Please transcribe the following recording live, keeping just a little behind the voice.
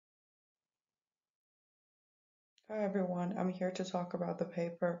Hi everyone, I'm here to talk about the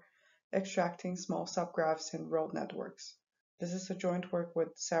paper Extracting Small Subgraphs in Road Networks. This is a joint work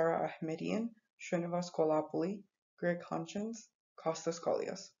with Sara Ahmadian, Sreenivas Gollapudi, Gregory Hutchins, Kostas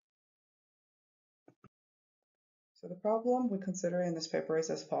Kollias. So the problem we consider in this paper is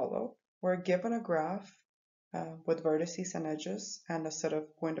as follows. We're given a graph with vertices and edges and a set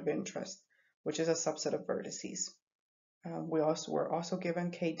of point of interest, which is a subset of vertices. We're also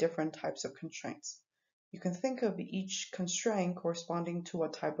given k different types of constraints. You can think of each constraint corresponding to a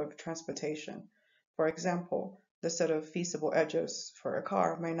type of transportation. For example, the set of feasible edges for a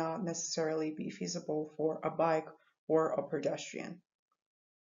car may not necessarily be feasible for a bike or a pedestrian.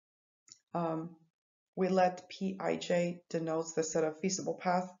 We let Pij denotes the set of feasible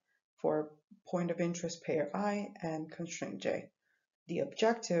path for point of interest pair I and constraint j. The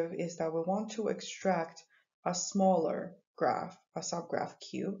objective is that we want to extract a smaller graph, a subgraph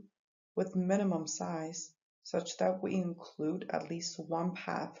Q, with minimum size such that we include at least one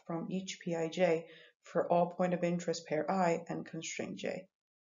path from each Pij for all point of interest pair I and constraint j.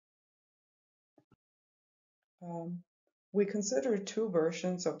 We consider two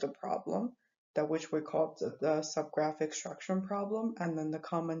versions of the problem, that which we call the subgraph extraction problem and then the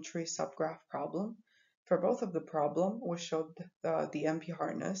common tree subgraph problem. For both of the problem, we showed the NP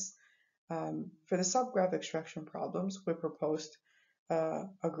hardness. For the subgraph extraction problems, we proposed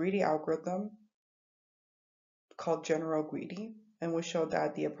a greedy algorithm called general greedy, and we showed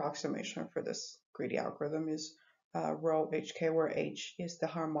that the approximation for this greedy algorithm is rho hk, where h is the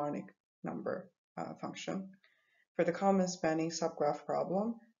harmonic number function. For the common spanning subgraph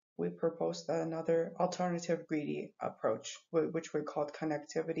problem, we proposed another alternative greedy approach, which we called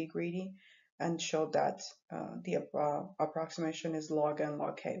connectivity greedy, and showed that the approximation is log n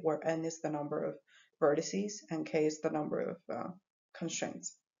log k, where n is the number of vertices and k is the number of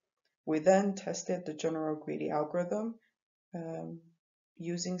constraints. We then tested the general greedy algorithm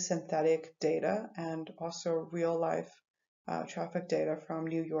using synthetic data and also real-life traffic data from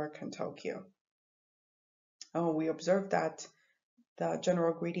New York and Tokyo. We observed that the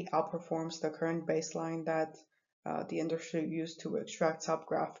general greedy outperforms the current baseline that the industry used to extract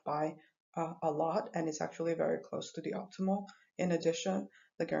subgraph by a lot, and it's actually very close to the optimal. In addition,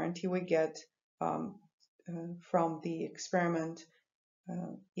 the guarantee we get from the experiment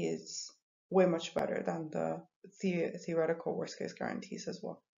is way much better than the theoretical worst case guarantees as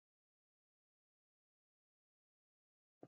well.